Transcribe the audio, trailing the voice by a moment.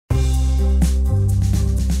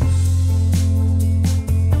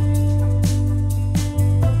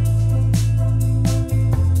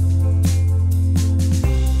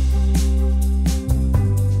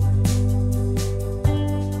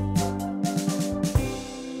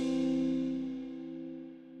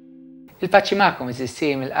Il-paċi ma'kom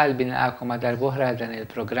iżistijiem il-qalbi nilqakom ma darbohra dan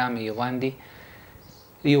il-programmi Jowandi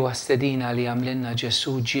li huwa stedina li jamlinna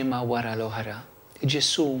Ġesu ġimgħa wara l-oħra.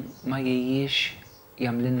 Ġesu ma jijiex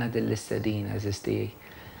jamlinna dell-istedina eżistijaj.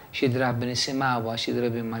 Xi drabi nisimgħuha, xi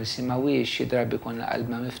drabi ma nisimgħuhiex, xi drabi konna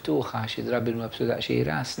qalbna miftuħa, xi drabi nwebsu daqsxejn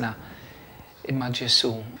rasna. Imma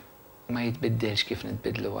Ġesu ma jitbiddilx kif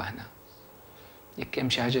nitbidlu aħna. Jekk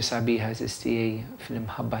hemm xi ħaġa sabiħa eżistijaj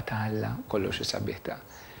fl-imħabba ta' Alla kollox sabiħ ta'.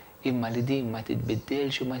 Imma li din ma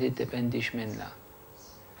titbiddilx u ma tiddependix minnha.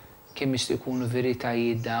 Kemm jistgħu jkunu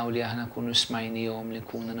veritajiet daw li aħna nkunu smajnihom li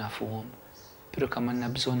nkunu nafuhom, però kemm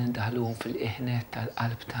għandna bżonn indaħluhom fil-qiegħnet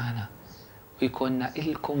tal-qalb tagħna u jkollna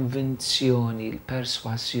il-konvinzjoni,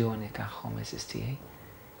 il-persważjoni tagħhom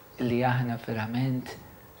eżistijaj li aħna verament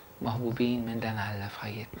maħbubin minn dan Alla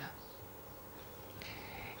f'ħajjitna.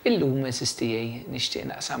 Illum eżistijaj nixtieq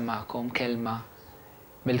naqsam magħkom kelma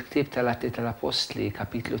mill-ktib tal-Atti tal-Apostli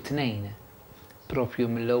kapitlu 2, propju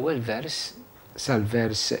mill-ewwel vers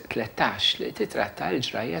sal-vers 13 li titratta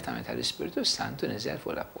l-ġrajja ta' meta tal-Ispirtu Santu niżel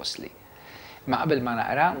fuq l-Apostli. Ma qabel ma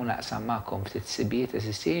naqra u naqsam magħkom ftit sibijiet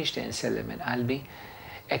eżistijaj nixtieq insellem minn qalbi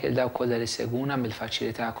hekk il dawk kollha li seguna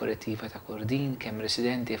mill-faċilità korrettiva ta' Kordin, kemm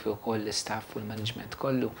residenti fuq ukoll l-istaff u l-management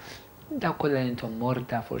kollu, dawk kollha li intom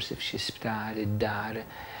morda forsi f'xi sptar, id-dar,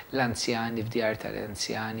 l-anzjani f'djar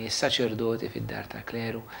tal-anzjani, s-saċerdoti fid-dar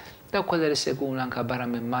tal-kleru, dawk kollha li seguna anke barra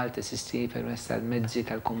minn Malta eżistijaj permezz tal-mezzi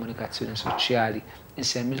tal-komunikazzjoni soċjali,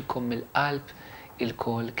 insemmilkom mill-qalb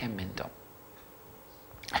il-koll kemm intom.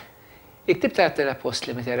 Il-ktib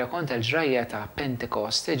tal-Apostli meta jirrakkonta l-ġrajja ta'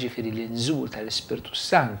 Pentekoste, ġifieri l-inżul tal-Ispirtu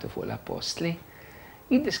Santu fuq l-Apostli,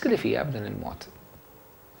 jiddeskrivija b'dan il-mod.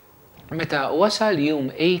 Meta wasal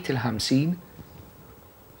jum 8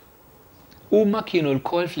 huma kienu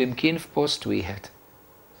l-koll flimkien f'post wieħed.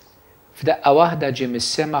 F'daqqa waħda ġie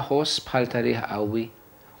mis-sema ħoss bħal tarih qawwi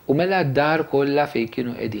u mela d-dar kollha fejn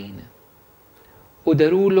kienu qegħdin. U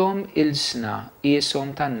darulhom ilsna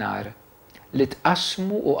qishom tan-nar li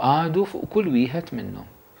tqassmu u qagħdu fuq kull wieħed minnhom.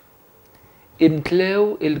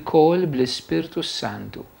 Imtlew il-koll bl-Ispirtu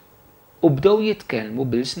Santu u bdew jitkellmu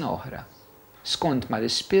b'ilsna oħra, skont ma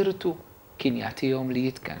l-Ispirtu kien jagħtihom li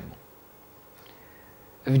jitkellmu.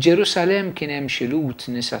 F'Ġerusalem kien hemm xi lut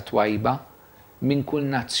nisa twajba minn kull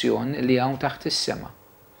nazzjon li hawn taħt is-sema.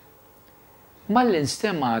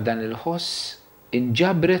 Mal-instema' dan il-ħoss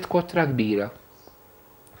inġabret kotra kbira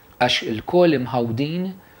għax il-koll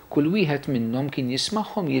imħawdin kull wieħed minnhom kien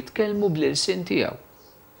jismagħhom jitkellmu bl-ilsien tiegħu.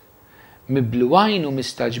 Mibdluwajn u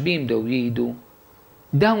mistaġbin bdew jgħidu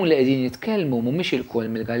dawn li qegħdin jitkellmu mhumiex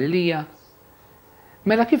il-koll mill-Galilija.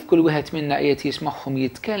 Mela kif kull wieħed minna qiegħed jismagħhom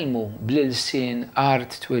jitkellmu bl-ilsien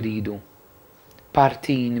art tweridu.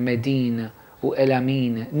 Partin, Medin u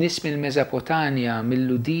Elamin, nies mill-Meżopotanja,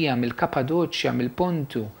 mill-Ludija, mill-Kapadoċja,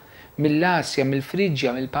 mill-Pontu, mill-Asja,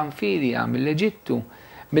 mill-Friġja, mill-Pamfilja, mill-Eġittu,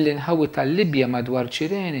 mill-inħawi tal-Libja madwar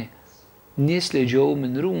Ċirene, nies li ġew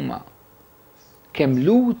minn Ruma. Kemm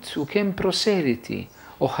Lut u kemm proseliti,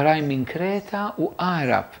 oħrajn minn Kreta u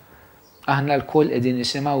Arab. Aħna l-koll qegħdin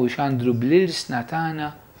nisimgħu x'għandru bl-ilsna tagħna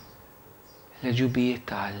l-ġubijiet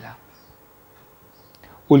ta' Alla.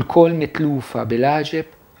 U l-koll mitlufa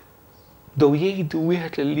bil-għaġeb bdew jgħidu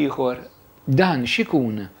wieħed lill-ieħor dan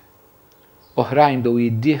x'ikun. Oħrajn bdew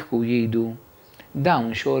jiddieħku jgħidu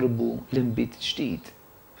dawn xorbu l-inbit ġdid.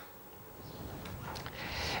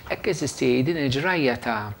 Hekk eżistej din il-ġrajja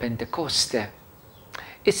ta' Pentekoste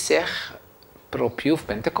isseħħ propju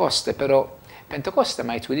f'Pentekoste, però Pentekoste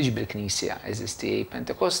ma jitwilix bil-Knisja eżistijaj.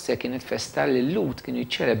 Pentekoste kienet festa li l-lut kienu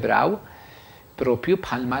jiċċelebraw propju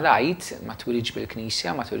bħal malajt ma twilix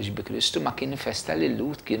bil-Knisja, ma twilix bil-Kristu, ma kien festa li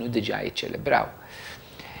l-lut kienu diġà jiċċelebraw.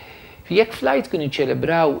 Jekk flajt kienu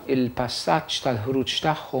jiċċelebraw il-passaġġ tal-ħruġ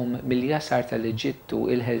tagħhom mill-jasar tal-Eġittu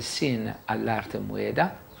il-ħelsien għall-art imwieda,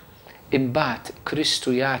 imbagħad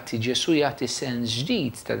Kristu Ġesu jagħti sens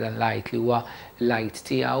ġdid ta' dan l-ajt li huwa l-ajt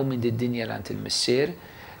tiegħu minn id-dinja lant il-missier,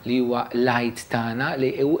 li huwa l-ajt tagħna li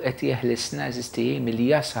hu qed jeħlisna eżistijaj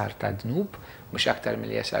mill-jasar ta' dnub, mhux aktar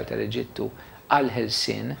mill-jasar tal-Eġittu għal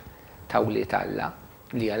ħelsien ta' wlied Alla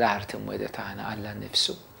li hija l-art imwieda tagħna Alla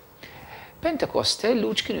nnifsu. Pentekoste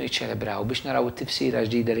l-lut kienu jiċċelebraw biex naraw it-tifsira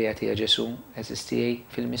ġdida li jagħtiha Ġesu eżistijaj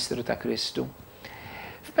fil-mistru ta' Kristu.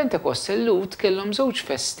 F'Pentekoste l-lut kellhom żewġ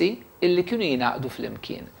festi illi kienu jingħaqdu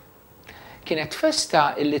flimkien. Kienet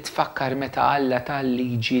festa illi tfakkar meta Alla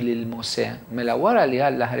tal-liġi lil Mosè, mela wara li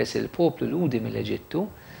Alla ħares il-poplu ludi mill-Eġittu,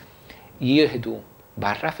 jieħdu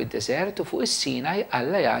barra fid-deżert u fuq is-Sinaj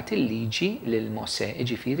Alla jagħti l-liġi lil Mosè,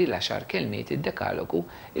 jiġifieri l-10 kelmiet id-dekalogu,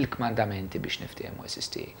 il-kmandamenti biex niftehmu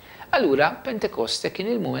eżistijaj. Allura Pentekoste kien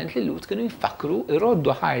il-mument li l-lut kienu jfakru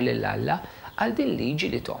irroddu ħar lil Alla għal din liġi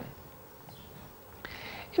li tom.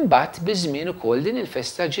 Imbagħad biż-żmien ukoll din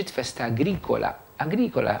il-festa ġiet festa agrikola.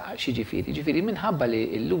 Agrikola xiġifieri, ġifieri minħabba li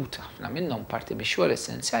l-lut ħafna minnhom parti mix-xogħol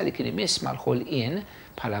essenzjali kien imiss mal-ħolqien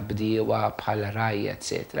bħala bdiewa, bħala rajja,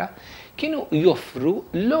 etc. Kienu joffru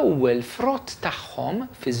l-ewwel frott tagħhom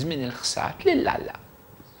fi żmien il-ħsad lill-Alla.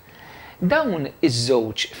 Dawn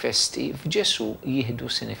iż-żewġ festi f'Ġesu jieħdu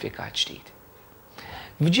sinifikat ġdid.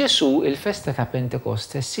 F'Ġesu il-festa ta'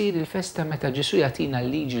 Pentekoste ssir il-festa meta Ġesu jagħtina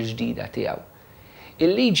l-liġi l-ġdida tiegħu.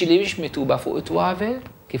 Il-liġi li mhix mittuba fuq it-twavel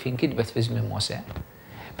kif inkitbet fi żmien Mose,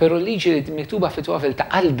 però l-liġi li mittuba fit twavel ta'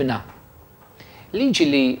 qalbna. Liġi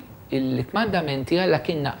li l-kmandamenti Alla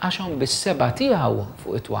kien naqqashom bis-seba' tiegħu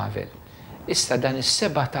fuq it-twavel. Issa dan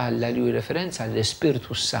is-seba' ta' Alla li hu referenza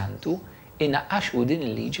għall-Ispirtu Santu inaqqaxu din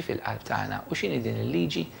il-liġi fil-qalb tagħna u x'inhi din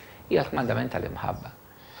il-liġi hija l-kmandament tal-imħabba.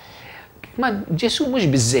 Ma Ġesu mhux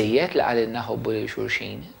biżejjed li qalilna ħobbu lil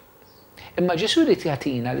xulxin. Imma Ġesu rid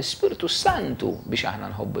jagħtina l-Ispirtu Santu biex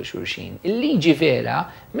aħna nħobbu xulxin. Il-liġi vera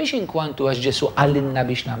mhix inkwantu għax Ġesu qalilna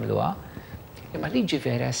biex nagħmluha, imma liġi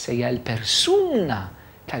vera hija l-persuna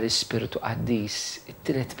tal-Ispirtu Qaddis,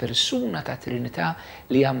 it-tielet persuna ta' Trinità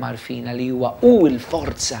li jammar fina li huwa hu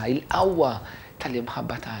l-forza, il-qawwa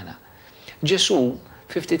tal-imħabba tagħna. Ġesu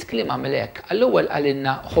fi ftit kliem għamel hekk, għall-ewwel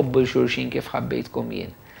qalilna ħobbu l-xulxin kif ħabbejtkom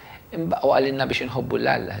jien. U qalilna biex inħobbu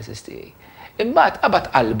l-Alla eżistijaj. Imbagħad qabad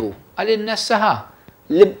qalbu, qalilna s-saħa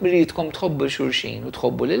li rridkom tħobbu l-xulxin u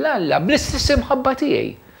tħobbu lill-Alla bl-istess imħabba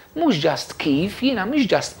tiegħi. Mhux ġast kif, jiena mhux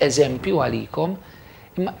ġast eżempju għalikom,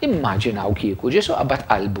 imma immaġinaw kieku Ġesu qabad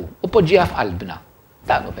qalbu u poġġiha f'qalbna.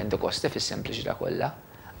 Dan hu Pentekoste fis-sempliċità kollha.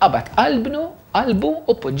 Qabad qalbu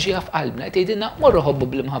u poġġiha f'qalbna qed jgħidilna morru ħobbu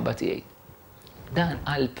bl-imħabba tiegħi. Dan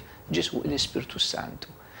qalb Ġesu l-Ispirtu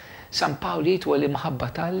Santu. San Pawli jgħid huwa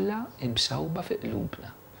l-imħabba tal-Alla imsawba fi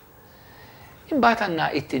qlubna. Imbagħad għandna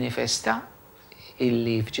t-tieni festa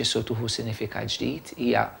illi f'Ġesu tuħu sinifikat ġdid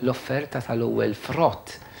hija l-offerta tal-ewwel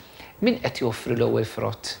frott. Min qed joffri l-ewwel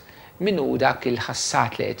frott? Min hu dak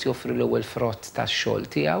il-ħassat li qed joffri l-ewwel frott tax-xogħol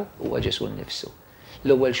tiegħu huwa Ġesu nnifsu.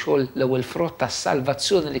 L-ewwel xogħol, l-ewwel frott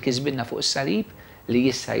tas-salvazzjoni li kisbinna fuq is-salib li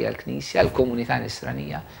jissa hija l-Knisja, l-komunità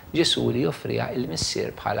nisranija, Ġesu li joffriha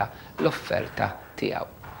il-missier bħala l-offerta tiegħu.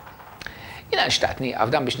 Jiena xtaqt nieqaf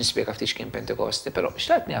dan biex nispjega ftit kien Pentekoste, però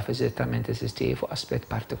xtaqt nieqaf eżattament eżistieji fuq aspett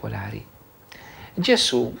partikolari.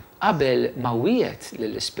 Ġesu qabel ma wiegħed li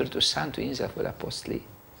l-Ispirtu Santu jinżel fuq l-Apostli.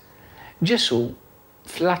 Ġesu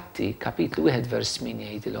fl-Atti kapitlu 1 vers 8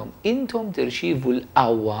 jgħidilhom intom tirċievu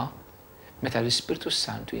l-qawwa meta l-Ispirtu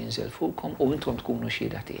Santu jinżel fuqkom u intom tkunu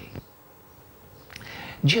xhieda tiegħi.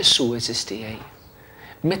 Ġesu eżistijaj,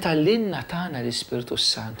 meta l-inna tagħna l-Ispirtu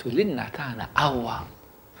Santu, l-inna tagħna qawwa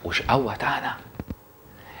u x'qawwa tagħna.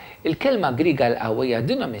 Il-kelma Griega l-qawwa hija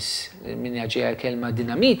dynamis, min ġejja l-kelma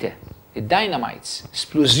dinamite, id-dynamites,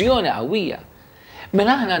 splużjoni qawwija.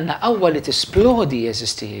 Mela aħna għandna qawwa li tisplodi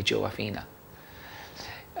eżistijaj ġewwa fina.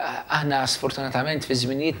 Aħna sfortunatament fi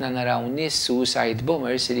żminietna naraw nies suicide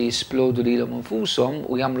bombers li jisplodu lilhom infushom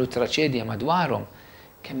u jagħmlu traċedja madwarhom.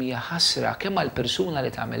 Kemm hija ħasra, kemm għall-persuna li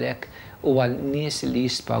tagħmel hekk u għal-nies li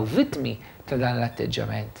jispaw vittmi ta' dan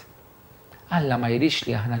l-atteġġament. Alla ma jridx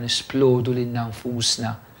li aħna nisplodu lilna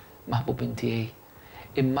nfusna maħbubin tiegħi.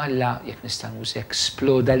 Imma Alla jekk nista' nużek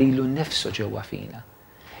sploda lilu nnifsu ġewwa fina.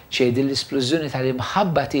 Ċejdi l-isplużjoni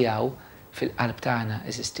tal-imħabba tiegħu fil-qalb tagħna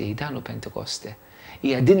eżistej dan hu Pentekoste.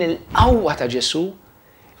 Hija din il-qawwa ta' Ġesu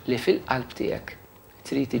li fil-qalb tiegħek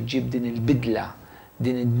trid iġġib din il-bidla,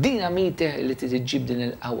 din id-dinamite li tiġġib din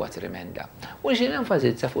il-qawwa tremenda. U nixtieq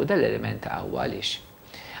nenfasizza fuq dal-element ta' qawwa għaliex.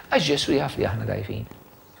 Għax Ġesu jaf li aħna dajfin.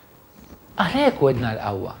 Għalhekk wedna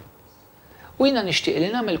l-qawwa. U jiena nixtieq li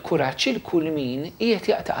nagħmel kuraġġ il-kull min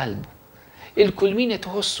qiegħed jaqta' qalbu. Il-kull min qed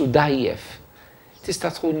iħossu dajjef. Tista'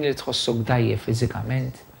 tkun li tħossok dajjef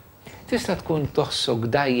fiżikament. Tista' tkun toħsok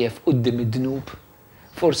dajjef quddiem id-dnub.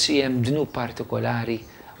 Forsi hemm dnub partikolari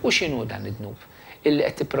u x'inhu dan id-dnub? Illi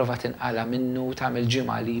qed tipprova tinqala minnu, tagħmel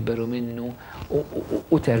ġimgħa liberu minnu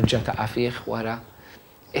u terġa' taqa' fih wara.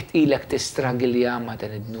 Qed ilek tistragilja ma'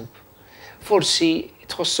 dan id-dnub. Forsi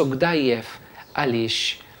tħossok dajjef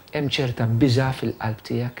għaliex hemm ċerta biża' fil-qalb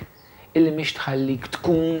tiegħek illi mhix tħallik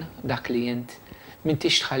tkun dak li int,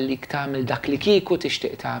 m'intix tħallik tagħmel dak li kieku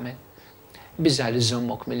tixtieq tagħmel. Biża' li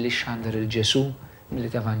żommok milli xandar il-Ġesu, milli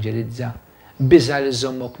tevanġelizza, biża' li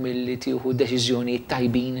żommok milli tieħu deċiżjonijiet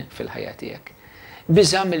tajbin fil-ħajja tiegħek.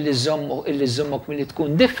 Biża' milli żommok milli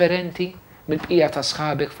tkun differenti mill-bqija ta'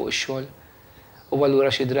 sħabek fuq ix-xogħol. U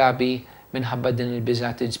allura xi drabi minħabba din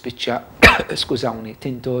il-biża' tispiċċa, skużawni,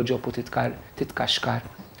 tintoġob u titkaxkar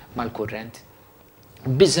mal-kurrent.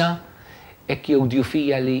 Biża' hekk jew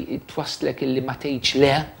djufija li twasslek illi ma tgħidx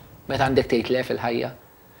le meta għandek tgħid le fil-ħajja.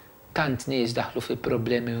 tant nies daħlu fi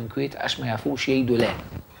problemi u nkwiet għax ma jafux jgħidu le.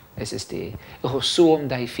 Eżisti, iħossuhom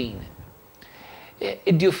dajfin.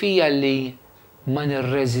 Id-djufija li ma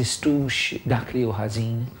nirreżistux dak li hu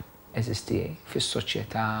ħażin, eżisti,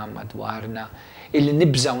 fis-soċjetà madwarna, illi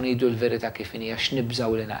nibżaw ngħidu l-verità kif inhi għax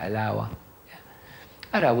nibżaw li naqlawha.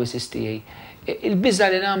 Araw eżisti, il-biża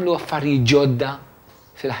li nagħmlu affarijiet ġodda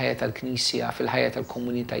fil-ħajja tal-Knisja, fil-ħajja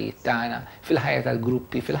tal-komunitajiet tagħna, fil-ħajja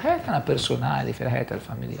tal-gruppi, fil-ħajja tagħna personali, fil-ħajja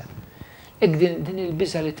tal-familja. Din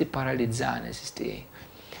il-biża li tipparalizzana eżisti.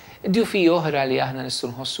 Djufija oħra li aħna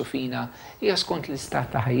nistgħu nħossu fina hija skont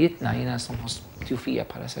l-istat ta' ħajjitna, jiena nistgħu nħossu djufija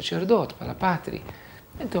bħala saċerdot, bħala patri.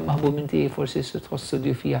 Intom maħbub inti forsi tħossu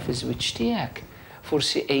djufija fi żwieġ tiegħek,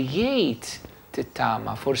 forsi ejjejt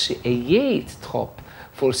tittama, forsi ejjejt tħobb,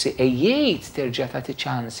 forsi ejjejt terġa' tagħti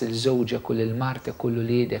ċans il-żewġek u lil-martek u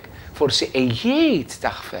l-uliedek, forsi ejjejt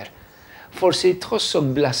taħfer, forsi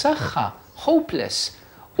tħossok bla saħħa, hopeless,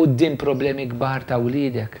 quddiem problemi kbar ta'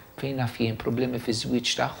 uliedek, fejn fien problemi fi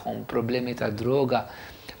żwieġ tagħhom, problemi ta' droga,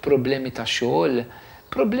 problemi ta' xogħol,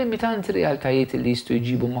 problemi ta' realtajiet li jistgħu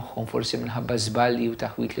jġibu magħhom forsi minħabba żbalji u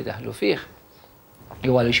taħwit li daħlu fih.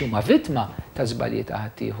 Jew għaliex huma vittma ta' żbalji ta'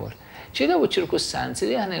 ħadd ieħor. Ċedew iċ-ċirkustanzi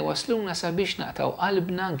li aħna jwasluna sabiex naqtaw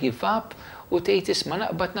qalbna give up u tgħid isma'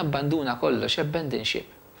 naqbad nabbanduna kollox, abandon ship.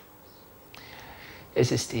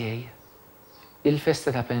 Eżisti,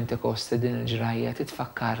 il-festa ta' Pentekoste din il-ġrajja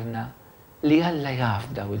titfakkarna li Alla jaf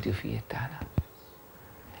daw id-djufijiet tagħna.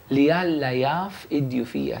 Li Alla jaf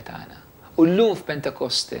id-djufija tagħna. U llum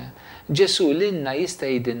f'Pentekoste Ġesu lilna jista'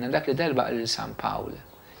 jgħidilna dak li darba qal San Pawl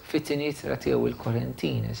fit-tieni ittra tiegħu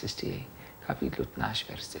il-Korintin eżisti, kapitlu 12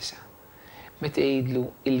 vers 9. Meta jgħidlu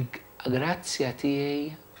il-grazzja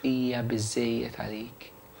tiegħi hija biżżejjed għalik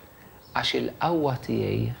għax il-qawwa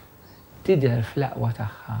tiegħi tidher fl-aqwa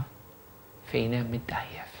tagħha fejn hemm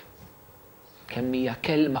id-dajjef. Kemm hija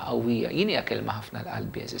kelma qawwija, jien hija kelma ħafna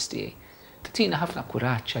l-qalbi eżisti. Tatina ħafna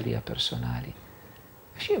kuraġġ għalija personali.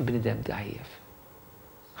 Għax jien bniedem dajjef.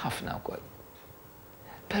 Ħafna wkoll.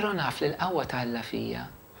 Però naf li l-qawwa tagħlla fija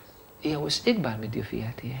hija wisq ikbar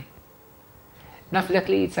mid-djufija tiegħi. Naf dak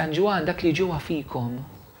li San Ġwan dak li ġewwa fikom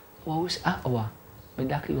huwa wisq aqwa minn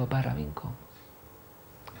dak li huwa barra minnkom.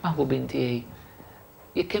 Maħbubin tiegħi,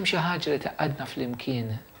 jekk hemm xi ħaġa li taqgħadna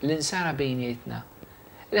flimkien, l-insara bejnietna,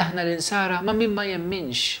 li aħna l-insara ma min ma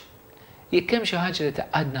jemminx, jekk hemm xi ħaġa li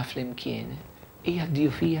taqgħadna flimkien, hija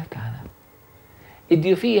d-djufija tagħna.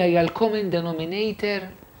 Id-djufija hija l-common denominator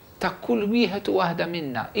ta' kull wieħed u waħda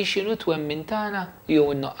minna, ixinu twemmin tagħna jew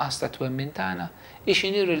in-noqqas ta' twemmin tagħna,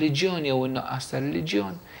 ixini reliġjon jew in-noqqas ta'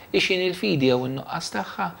 reliġjon, ixini l-fidi jew in-noqqas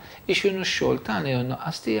tagħha, ixinu x-xogħol tagħna jew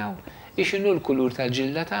in-noqqas tiegħu, ixinu l-kulur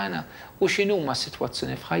tal-ġilda tagħna u x'inhuma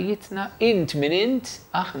s-sitwazzjoni f'ħajjitna, int minn int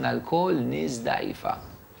aħna l-koll nies dgħajfa.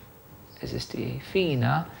 Eżisti,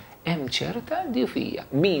 fina hemm ċerta djufija,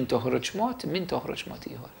 min toħroġ mod, min toħroġ mod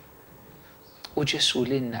ieħor. U Ġesu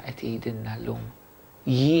lilna qed jgħidilna llum,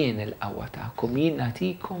 jien il-qawwa tagħkom, jien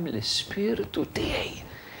nagħtikom l-Ispirtu tiegħi.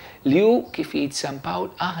 Li hu kif jgħid San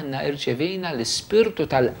Pawl aħna rċevejna l-Ispirtu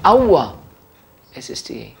tal-qawwa.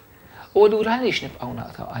 Eżisti. U allura għaliex nibqgħu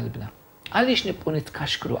naqtaw qalbna? Għaliex nibqgħu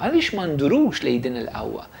nitkaxkru? Għaliex ma ndurux lejn din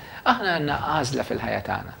il-qawwa? Aħna għandna għażla fil-ħajja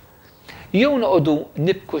tagħna. Jew noqogħdu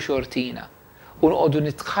nibku xortina u noqogħdu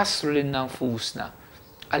nitħassru lil nfusna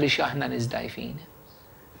għaliex aħna nies dgħajfin.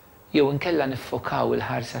 Jew inkella niffokaw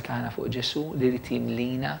il-ħarsa tagħna fuq Ġesu li rid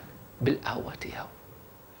jimlina bil-qawwa tiegħu.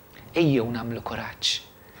 Ejjew nagħmlu kuraġġ.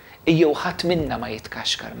 Ejjew ħadd minna ma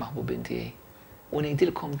jitkaxkar maħbubin tiegħi. U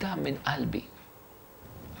ngħidilkom dan minn qalbi.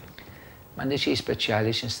 M'għandix xi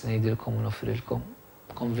speċjali x'nista' ngħidilkom u nofrilkom.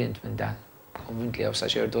 Konvint minn dan. Konvint li hawn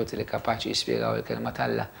saċerdoti li kapaċi jispjegaw il-kelma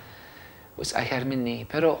talla u sqajjar minni,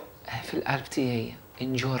 però fil-qalb tiegħi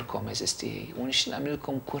inġorkom eżisti u nixtieq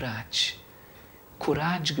nagħmilkom kuraġġ.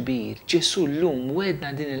 Kuraġġ kbir, Ġesu llum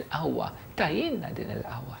wedna din il-qawwa, tajjinna din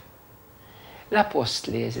il-qawwa.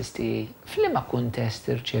 L-apostli eżisti f'liema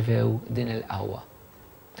kuntest irċevew din il-qawwa.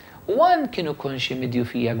 Wan kienu konxi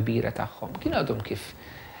mid-djufija kbira tagħhom, kienu għadhom kif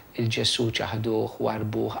il-Ġesu ċaħduh,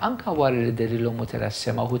 warbuh, anka wara li derilhom u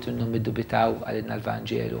telassema uħud innhom iddubitaw għalidna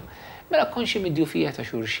l-Vanġelu. Mela konxi mid-djufija ta'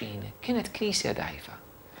 xulxin, kienet knisja dgħajfa.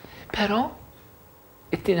 Però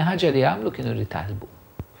it-tieni ħaġa li għamlu kienu ritalbu.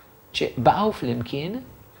 Baqgħu flimkien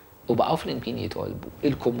u baqgħu flimkien jitolbu.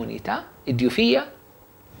 Il-komunità, id-djufija,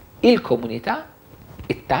 il-komunità,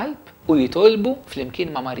 it-talb u jitolbu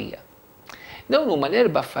flimkien ma' Marija. Dawn huma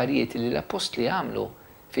l-erba' affarijiet li l-apostli għamlu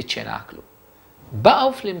fiċ-ċenaklu.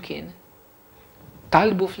 Baqgħu flimkien,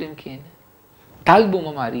 talbu flimkien, talbu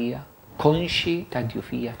ma' Marija, konxi ta'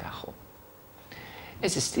 djufija tagħhom.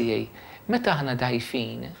 Eżisti, meta aħna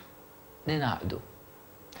dgħajfin ninaqdu.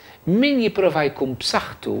 Min jipprova jkun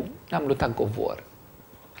b'saħħtu nagħmlu tug of war.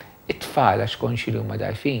 It-tfal għax konxi li huma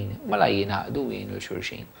dgħajfin, mela jingħaqdu jgħinu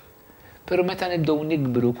l-xulxin. Però meta nibdew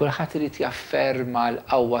nikbru kulħadd irid jafferma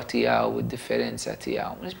l-qawwa tiegħu, id-differenza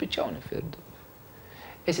tiegħu, nispiċċaw nifirdu.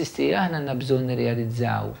 Eżisti aħna għandna bżonn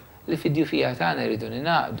nirrealizzaw li fid-djufija tagħna rridu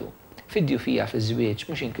ninaqdu, fid-djufija fiż-żwieġ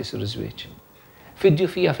mhux inkissru żwieġ.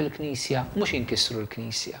 Fid-djufija fil-Knisja mhux inkissru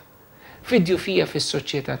l-Knisja. Fid-djufija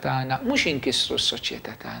fis-soċjetà tagħna mhux inkissru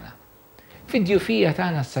s-soċjetà tagħna. Fid-djufija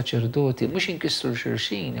tagħna s-saċerdoti mhux inkissru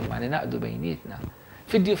l-xulxin imma ninaqdu bejnietna.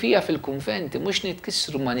 Fid-djufija fil-kunventi mhux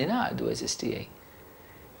nitkissru ma ninaqdu eżistijaj.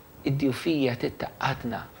 Id-djufija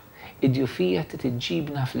tittaqqadna, id-djufija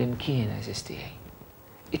titġibna fl-imkien eżistijaj.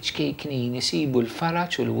 Iċkejknin isibu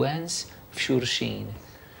l-faraġ u l-wens f'xulxin.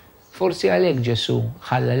 Forsi għalhekk Ġesu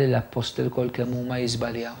ħalla lil apostol kol kemm huma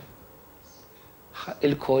jiżbaljaw.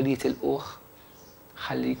 Il-kol jitilquh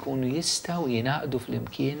ħalli jkunu jistgħu jingħaqdu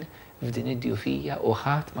fl-imkien f'din id-djufija u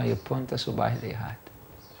ħadd ma jipponta subaħ li ħadd.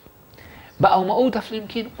 Baqgħu maquda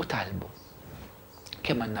fl-imkien u talbu.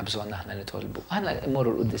 Kemm għandna bżonn aħna nitolbu. Aħna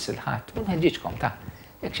mmorru l-qudies il-ħadd u nħeġġiġkom ta'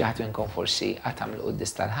 jekk xi ħadd minnkom forsi qatt tagħmel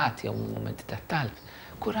qudies tal-ħadd jew mumenti tat-talb,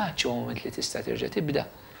 kuraġġ u mument li tista' terġa' tibda.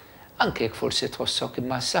 Anke jekk forsi tħossok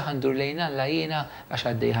imma s-saħ ndur lejna alla jiena għax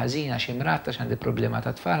għaddej ħażin għax imrat għax għandi problema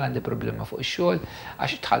ta' tfal, għandi problema fuq ix-xogħol,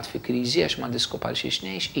 għax tħalt fi kriżi għax m'għandi skop għal xi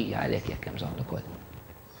xnejx, hija għalhekk jekk hemm bżonn ukoll.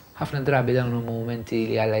 Ħafna drabi dawn huma momenti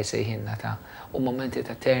li Alla jsejħinna ta' u momenti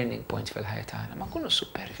ta' turning point fil-ħajja tagħna, ma nkunu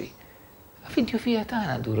supervi. Fid-djufija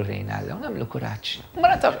tagħna nduru lejn Alla u nagħmlu kuraġġ.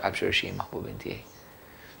 Ma nagħtafx qalb xulxin maħbubin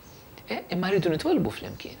tiegħi. Imma rridu nitolbu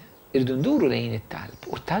flimkien, irridu nduru lejn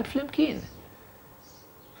it-talb u t-talb flimkien.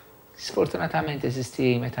 Sfortunatament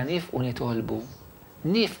eżisti meta nifqu nitolbu,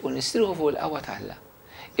 nifqu nistriħu fuq il-qawwa tal-Alla.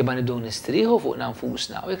 Imma nibdew nistriħu fuq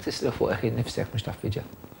nfusna u jekk tistriħu fuq eħin nifsek mhux taffiġa.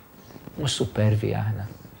 Mhux supervi aħna.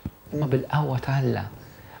 Imma bil-qawwa tal-Alla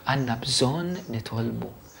għandna bżonn nitolbu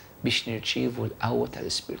biex nirċievu l-qawwa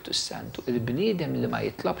tal-Ispirtu Santu. Il-bniedem li ma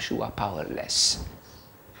jitlobx huwa powerless.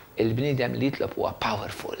 Il-bniedem li jitlob huwa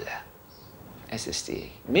powerful. Eżisti.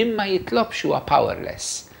 Min ma jitlobx huwa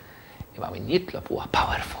powerless. Imma min jitlob huwa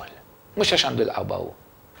powerful. Mhux għax għandu l-qawwa hu,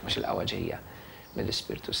 mhux il-qawwa ġejja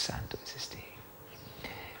mill-Ispirtu Santu eżisti.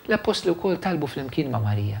 L-apostli wkoll talbu flimkien ma'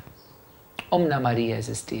 Marija. Omna Marija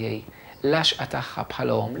eżistijaj, l-għaxqa tagħha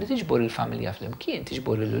bħala om li tiġbor il-familja flimkien,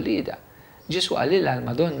 tiġbor il-ulida. Ġesu għalilha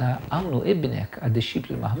l-Madonna għamlu ibnek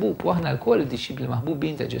għad-disċipli maħbub, u aħna l-koll id-disċipli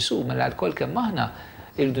maħbubin ta' Ġesu, mela l-koll kemm aħna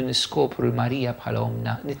irridu niskopru l-Marija bħala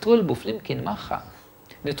omna, nitolbu flimkien magħha,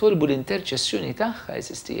 nitolbu l-interċessjoni tagħha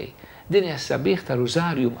eżistijaj. Din hija s-sabiħ ta'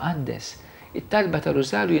 Rużarju mqaddes. It-talba ta'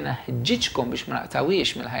 Rużarju jiena ħeġġiġkom biex ma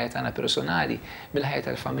naqtawiex mill-ħajja tagħna personali, mill-ħajja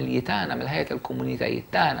tal-familji tagħna, mill-ħajja tal-komunitajiet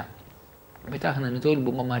tagħna. Meta aħna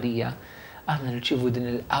nitolbu ma' Marija, aħna nirċievu din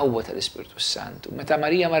il-qawwa tal-Ispirtu Santu. Meta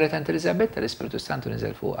Marija marret għand Elisabetta, l-Ispirtu Santu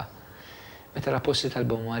niżel fuqha. Meta l-Apostli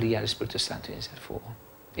talbu Marija, l-Ispirtu Santu jinżel fuqhom.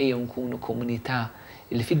 Ejjew nkunu komunità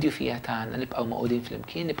li fid-djufija tagħna nibqgħu maqgħudin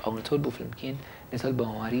flimkien, nibqgħu nitolbu flimkien, nitolbu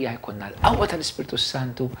ma' Marija jkollna l-qawwa tal-Ispirtu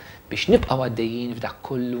Santu biex nibqgħu għaddejjin f'dak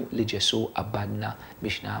kollu li Ġesu qabbadna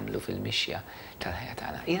biex nagħmlu fil-mixja tal-ħajja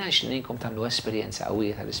tagħna. Jiena nixtieqkom tagħmlu esperjenza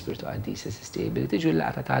qawwija tal-Ispirtu Qaddis eżisti billi tiġu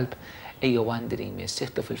l-laqgħa ta' talb ejjew għandri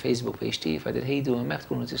tieħdu fil-Facebook page tiegħi Fr Hayden u hemmhekk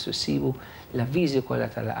tkunu tistgħu ssibu l-avviżi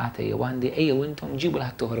kollha tal-laqgħat ejjew għandi, ejjew intom ġibu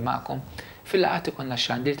l-ħadd toħor magħkom. Fil-laqgħat ikollna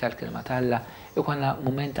x-xandir tal-kelma tal-Alla, ikollna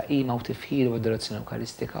mument ta' qima u tifħir u adorazzjoni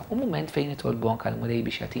Ewkaristika u mument fejn nitolbu anke l-Mulej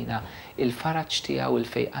biex jagħtina il-faraġġ tiegħu,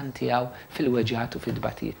 il-fejqan tiegħu fil-weġġat u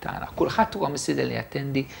fid-dbattijiet tagħna. Kulħadd huwa mistieden li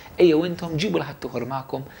jattendi, ejjew intom ġibu l-ħadd toħor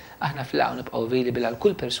magħkom, aħna fil-laqgħa nibqgħu available għal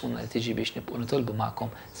kull persuna li tiġi biex nibqgħu nitolbu magħkom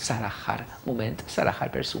sal-aħħar mument,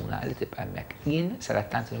 sal-aħħar persuna li tibqa' hemmhekk. Jien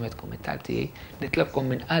sarattant li metkom it-talb tiegħi,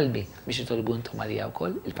 nitlobkom minn qalbi biex nitolbu intom għalija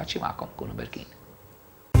wkoll il-paċi magħkom, kunu berkin.